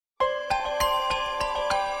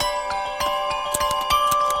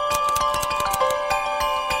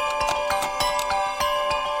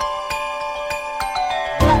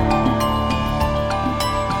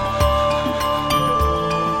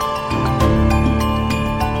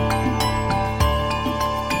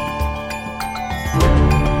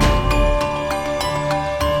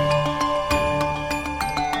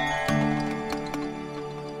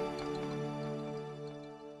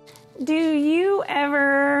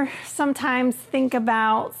ever sometimes think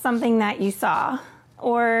about something that you saw,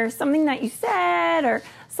 or something that you said, or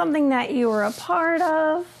something that you were a part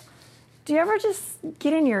of? Do you ever just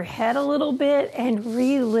get in your head a little bit and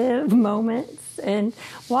relive moments? And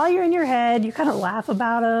while you're in your head, you kind of laugh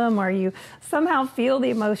about them, or you somehow feel the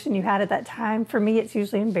emotion you had at that time. For me, it's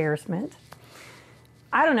usually embarrassment.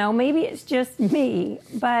 I don't know, maybe it's just me,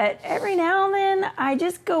 but every now and then I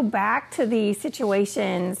just go back to these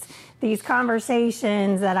situations, these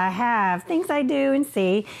conversations that I have, things I do and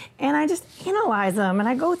see, and I just analyze them and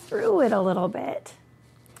I go through it a little bit.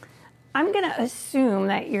 I'm going to assume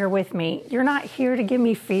that you're with me. You're not here to give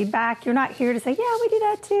me feedback. You're not here to say, yeah, we do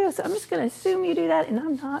that too. So I'm just going to assume you do that, and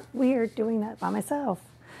I'm not weird doing that by myself.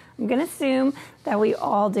 I'm going to assume that we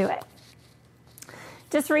all do it.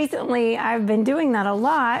 Just recently, I've been doing that a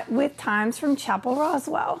lot with times from Chapel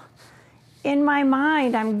Roswell. In my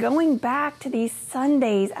mind, I'm going back to these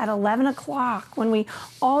Sundays at 11 o'clock when we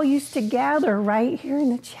all used to gather right here in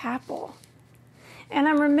the chapel. And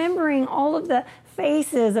I'm remembering all of the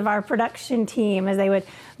faces of our production team as they would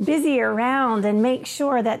busy around and make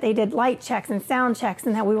sure that they did light checks and sound checks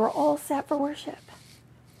and that we were all set for worship.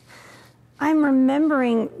 I'm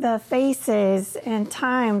remembering the faces and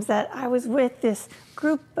times that I was with this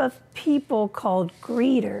group of people called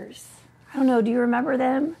greeters. I don't know, do you remember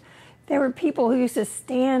them? There were people who used to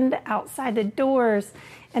stand outside the doors,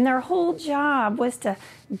 and their whole job was to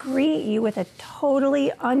greet you with a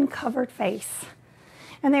totally uncovered face.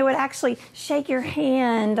 And they would actually shake your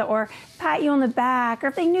hand or pat you on the back, or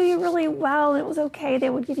if they knew you really well and it was okay, they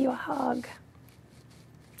would give you a hug.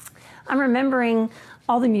 I'm remembering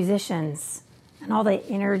all the musicians and all the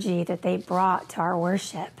energy that they brought to our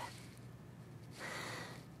worship.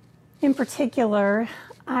 In particular,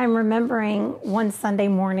 I'm remembering one Sunday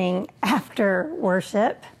morning after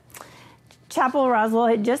worship. Chapel Roswell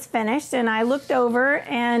had just finished, and I looked over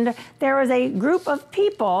and there was a group of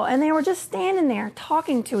people, and they were just standing there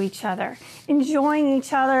talking to each other, enjoying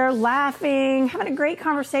each other, laughing, having a great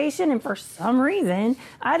conversation. And for some reason,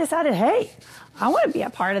 I decided, hey, I want to be a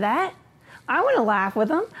part of that. I want to laugh with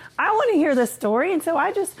them. I want to hear the story. And so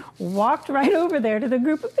I just walked right over there to the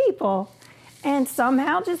group of people and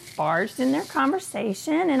somehow just barged in their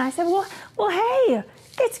conversation. And I said, well, hey,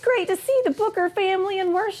 it's great to see the Booker family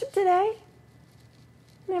in worship today.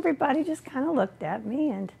 And everybody just kind of looked at me,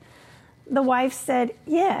 and the wife said,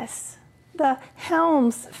 yes, the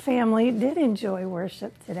Helms family did enjoy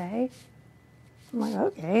worship today. I'm like,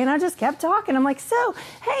 okay. And I just kept talking. I'm like, so,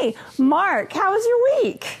 hey, Mark, how was your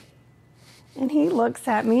week? And he looks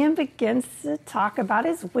at me and begins to talk about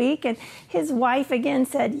his week. And his wife again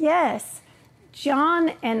said, yes,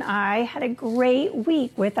 John and I had a great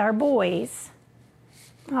week with our boys.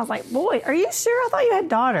 And I was like, boy, are you sure? I thought you had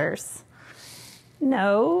daughters.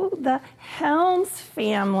 No, the Helms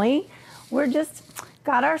family, we're just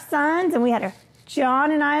got our sons, and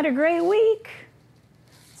John and I had a great week.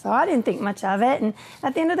 So I didn't think much of it. And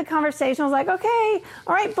at the end of the conversation, I was like, okay,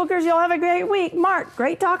 all right, Bookers, you'll have a great week. Mark,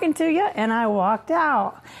 great talking to you. And I walked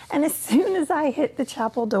out. And as soon as I hit the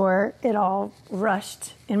chapel door, it all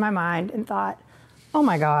rushed in my mind and thought, oh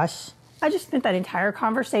my gosh, I just spent that entire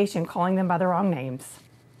conversation calling them by the wrong names.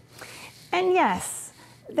 And yes,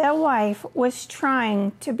 the wife was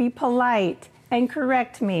trying to be polite and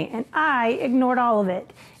correct me, and I ignored all of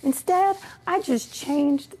it. Instead, I just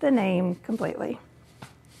changed the name completely.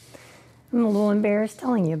 I'm a little embarrassed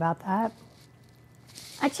telling you about that.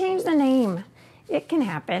 I changed the name. It can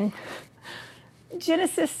happen.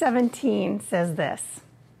 Genesis 17 says this.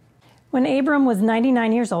 When Abram was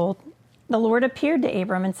 99 years old, the Lord appeared to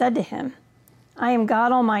Abram and said to him, I am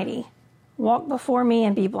God Almighty. Walk before me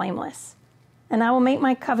and be blameless. And I will make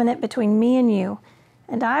my covenant between me and you,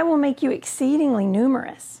 and I will make you exceedingly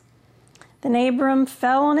numerous. Then Abram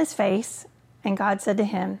fell on his face, and God said to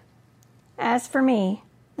him, As for me,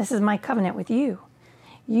 this is my covenant with you.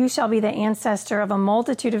 You shall be the ancestor of a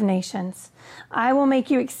multitude of nations. I will make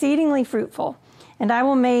you exceedingly fruitful, and I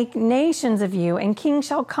will make nations of you, and kings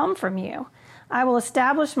shall come from you. I will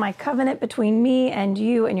establish my covenant between me and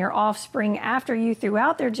you and your offspring after you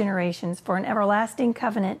throughout their generations for an everlasting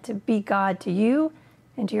covenant to be God to you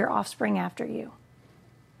and to your offspring after you.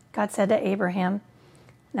 God said to Abraham,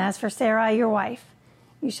 And as for Sarai, your wife,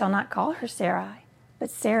 you shall not call her Sarai, but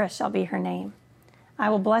Sarah shall be her name. I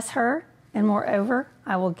will bless her, and moreover,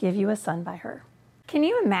 I will give you a son by her. Can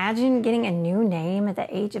you imagine getting a new name at the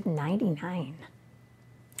age of 99?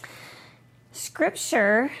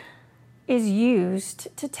 Scripture is used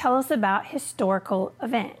to tell us about historical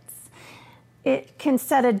events. It can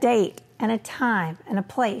set a date and a time and a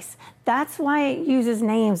place. That's why it uses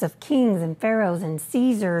names of kings and pharaohs and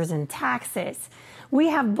Caesars and taxes. We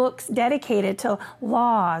have books dedicated to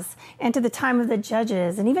laws and to the time of the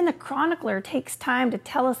judges, and even the chronicler takes time to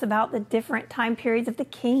tell us about the different time periods of the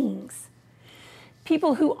kings.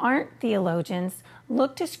 People who aren't theologians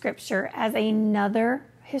look to Scripture as another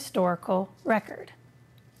historical record.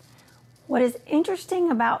 What is interesting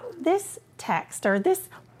about this text, or this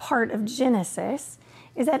part of Genesis,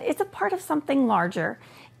 is that it's a part of something larger.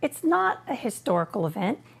 It's not a historical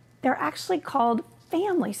event. They're actually called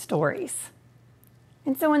family stories.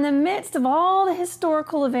 And so in the midst of all the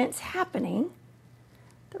historical events happening,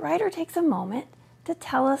 the writer takes a moment to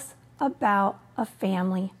tell us about a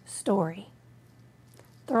family story.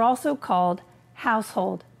 They're also called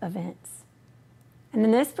household events. And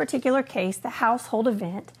in this particular case, the household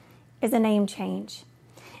event is a name change.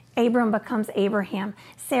 Abram becomes Abraham.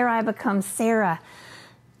 Sarai becomes Sarah.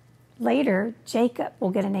 Later, Jacob will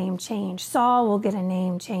get a name change. Saul will get a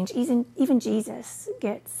name change. Even Jesus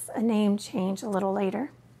gets a name change a little later.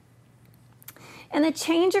 And the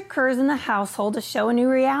change occurs in the household to show a new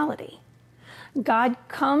reality. God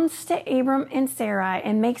comes to Abram and Sarai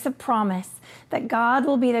and makes a promise that God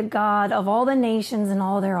will be the God of all the nations and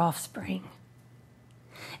all their offspring.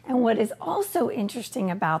 And what is also interesting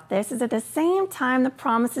about this is at the same time the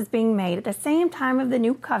promise is being made, at the same time of the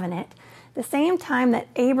new covenant, the same time that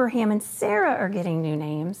Abraham and Sarah are getting new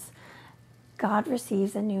names, God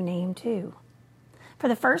receives a new name too. For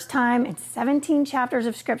the first time in 17 chapters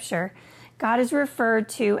of Scripture, God is referred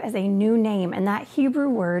to as a new name, and that Hebrew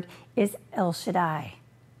word is El Shaddai.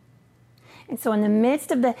 And so in the midst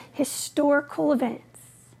of the historical events,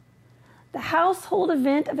 the household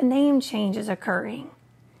event of a name change is occurring,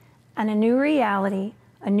 and a new reality,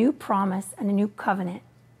 a new promise, and a new covenant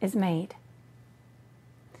is made.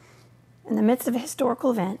 In the midst of a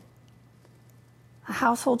historical event, a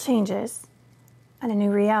household changes and a new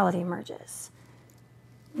reality emerges.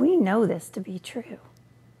 We know this to be true.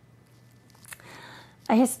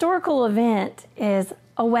 A historical event is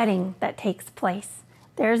a wedding that takes place.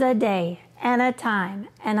 There's a day and a time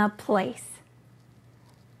and a place.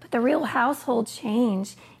 But the real household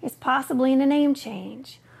change is possibly in a name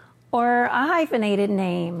change, or a hyphenated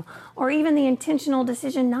name, or even the intentional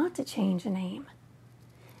decision not to change a name.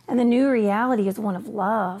 And the new reality is one of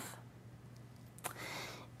love.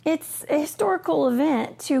 It's a historical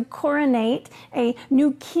event to coronate a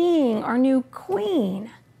new king or new queen.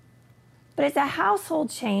 But it's a household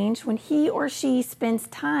change when he or she spends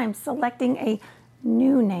time selecting a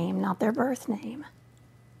new name, not their birth name.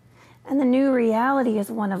 And the new reality is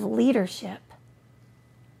one of leadership.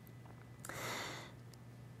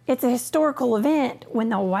 It's a historical event when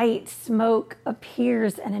the white smoke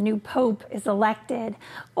appears and a new pope is elected,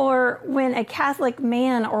 or when a Catholic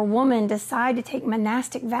man or woman decide to take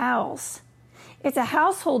monastic vows. It's a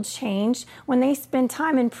household change when they spend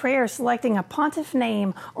time in prayer selecting a pontiff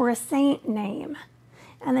name or a saint name.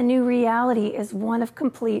 And the new reality is one of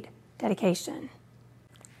complete dedication.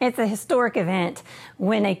 It's a historic event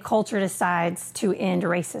when a culture decides to end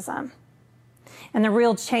racism. And the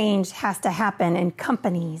real change has to happen in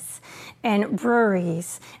companies and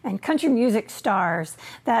breweries and country music stars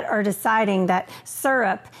that are deciding that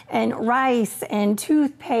syrup and rice and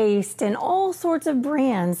toothpaste and all sorts of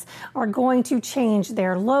brands are going to change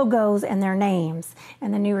their logos and their names.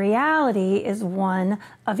 And the new reality is one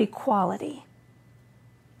of equality.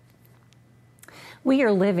 We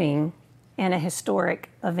are living in a historic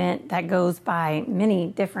event that goes by many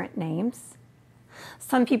different names.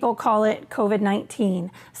 Some people call it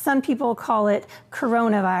COVID-19. Some people call it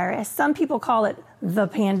coronavirus. Some people call it the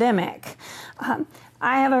pandemic.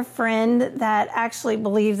 I have a friend that actually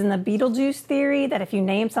believes in the Beetlejuice theory, that if you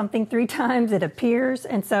name something 3 times, it appears.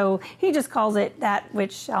 And so he just calls it that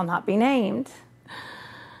which shall not be named.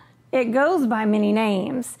 It goes by many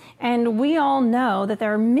names, and we all know that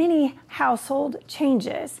there are many household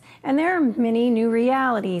changes, and there are many new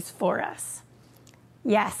realities for us.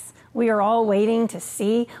 Yes, we are all waiting to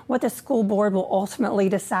see what the school board will ultimately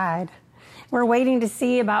decide. We're waiting to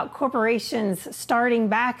see about corporations starting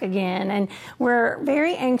back again, and we're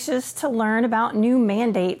very anxious to learn about new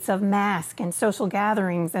mandates of masks and social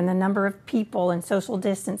gatherings and the number of people and social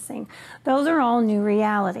distancing. Those are all new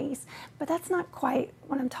realities, but that's not quite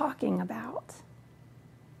what I'm talking about.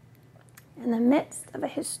 In the midst of a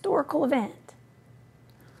historical event,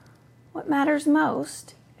 what matters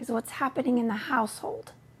most is what's happening in the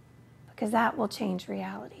household, because that will change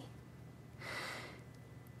reality.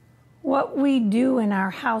 What we do in our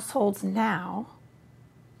households now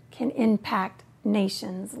can impact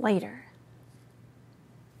nations later.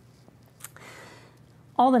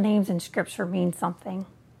 All the names in Scripture mean something.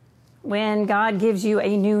 When God gives you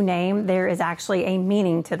a new name, there is actually a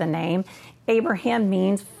meaning to the name. Abraham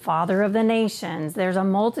means father of the nations. There's a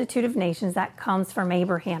multitude of nations that comes from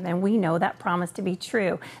Abraham, and we know that promise to be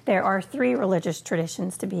true. There are 3 religious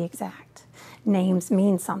traditions to be exact. Names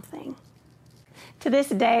mean something. To this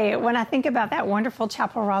day, when I think about that wonderful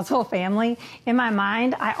Chapel Roswell family, in my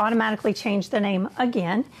mind, I automatically change the name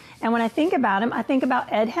again. And when I think about him, I think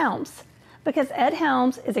about Ed Helms. Because Ed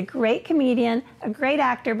Helms is a great comedian, a great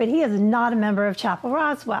actor, but he is not a member of Chapel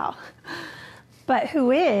Roswell. But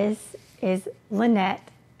who is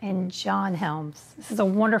Lynette and John Helms. This is a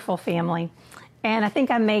wonderful family. And I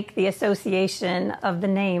think I make the association of the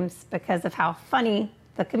names because of how funny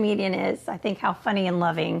the comedian is. I think how funny and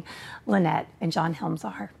loving Lynette and John Helms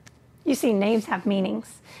are. You see, names have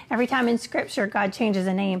meanings. Every time in Scripture God changes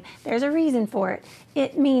a name, there's a reason for it.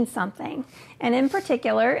 It means something. And in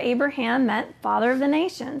particular, Abraham meant father of the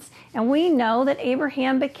nations. And we know that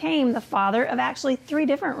Abraham became the father of actually 3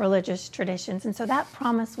 different religious traditions. And so that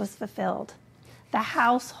promise was fulfilled. The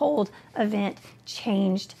household event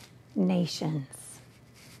changed nations.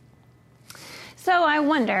 So I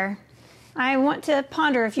want to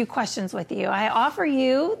ponder a few questions with you. I offer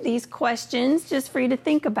you these questions just for you to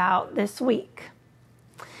think about this week.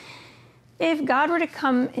 If God were to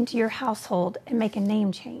come into your household and make a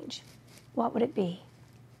name change, what would it be?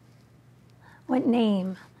 What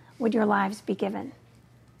name would your lives be given?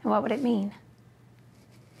 And what would it mean?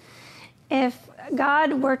 If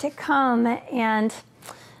God were to come and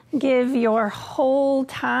give your whole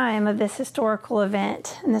time of this historical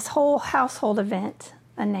event and this whole household event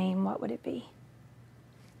a name, what would it be?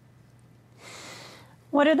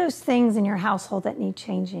 What are those things in your household that need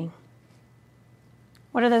changing?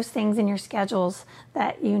 What are those things in your schedules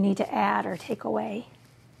that you need to add or take away?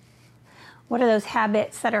 What are those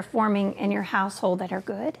habits that are forming in your household that are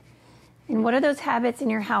good? And what are those habits in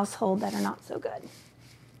your household that are not so good?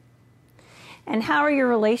 And how are your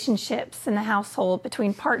relationships in the household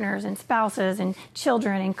between partners and spouses and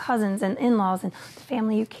children and cousins and in-laws and the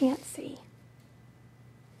family you can't see?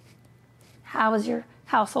 How is your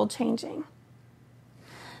household changing?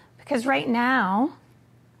 Because right now,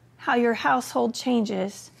 how your household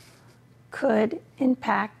changes could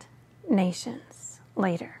impact nations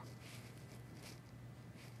later.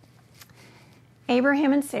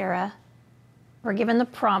 Abraham and Sarah were given the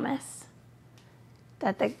promise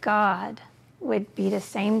that the God would be the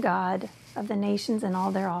same God of the nations and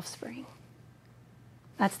all their offspring.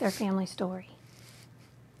 That's their family story.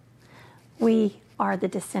 We are the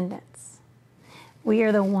descendants. We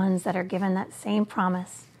are the ones that are given that same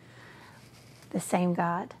promise, the same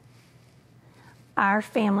God. Our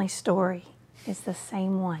family story is the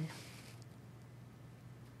same one.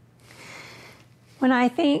 When I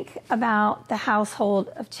think about the household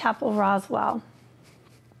of Chapel Roswell,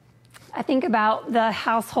 I think about the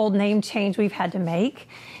household name change we've had to make.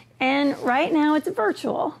 And right now it's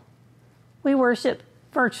virtual. We worship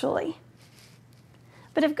virtually.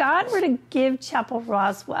 But if God were to give Chapel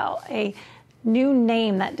Roswell a new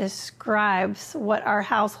name that describes what our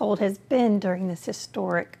household has been during this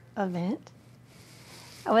historic event,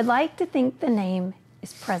 I would like to think the name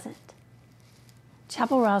is present.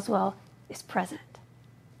 Chapel Roswell is present.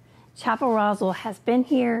 Chapel Roswell has been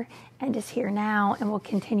here and is here now and will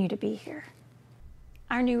continue to be here.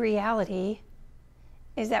 Our new reality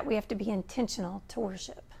is that we have to be intentional to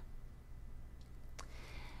worship.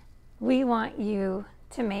 We want you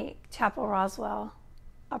to make Chapel Roswell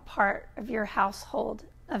a part of your household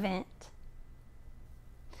event.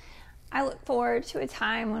 I look forward to a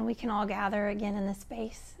time when we can all gather again in this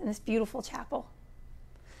space, in this beautiful chapel,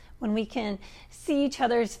 when we can see each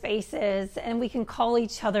other's faces and we can call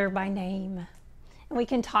each other by name. And we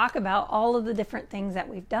can talk about all of the different things that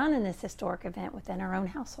we've done in this historic event within our own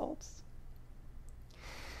households.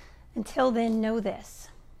 Until then, know this.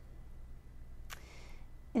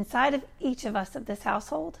 Inside of each of us of this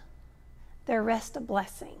household, there rests a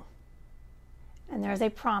blessing. And there is a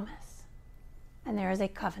promise. And there is a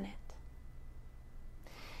covenant.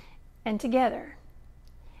 And together,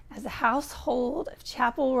 as the household of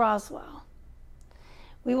Chapel Roswell,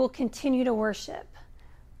 we will continue to worship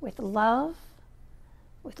with love,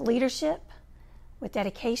 with leadership, with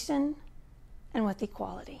dedication, and with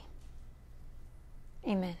equality.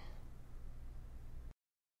 Amen.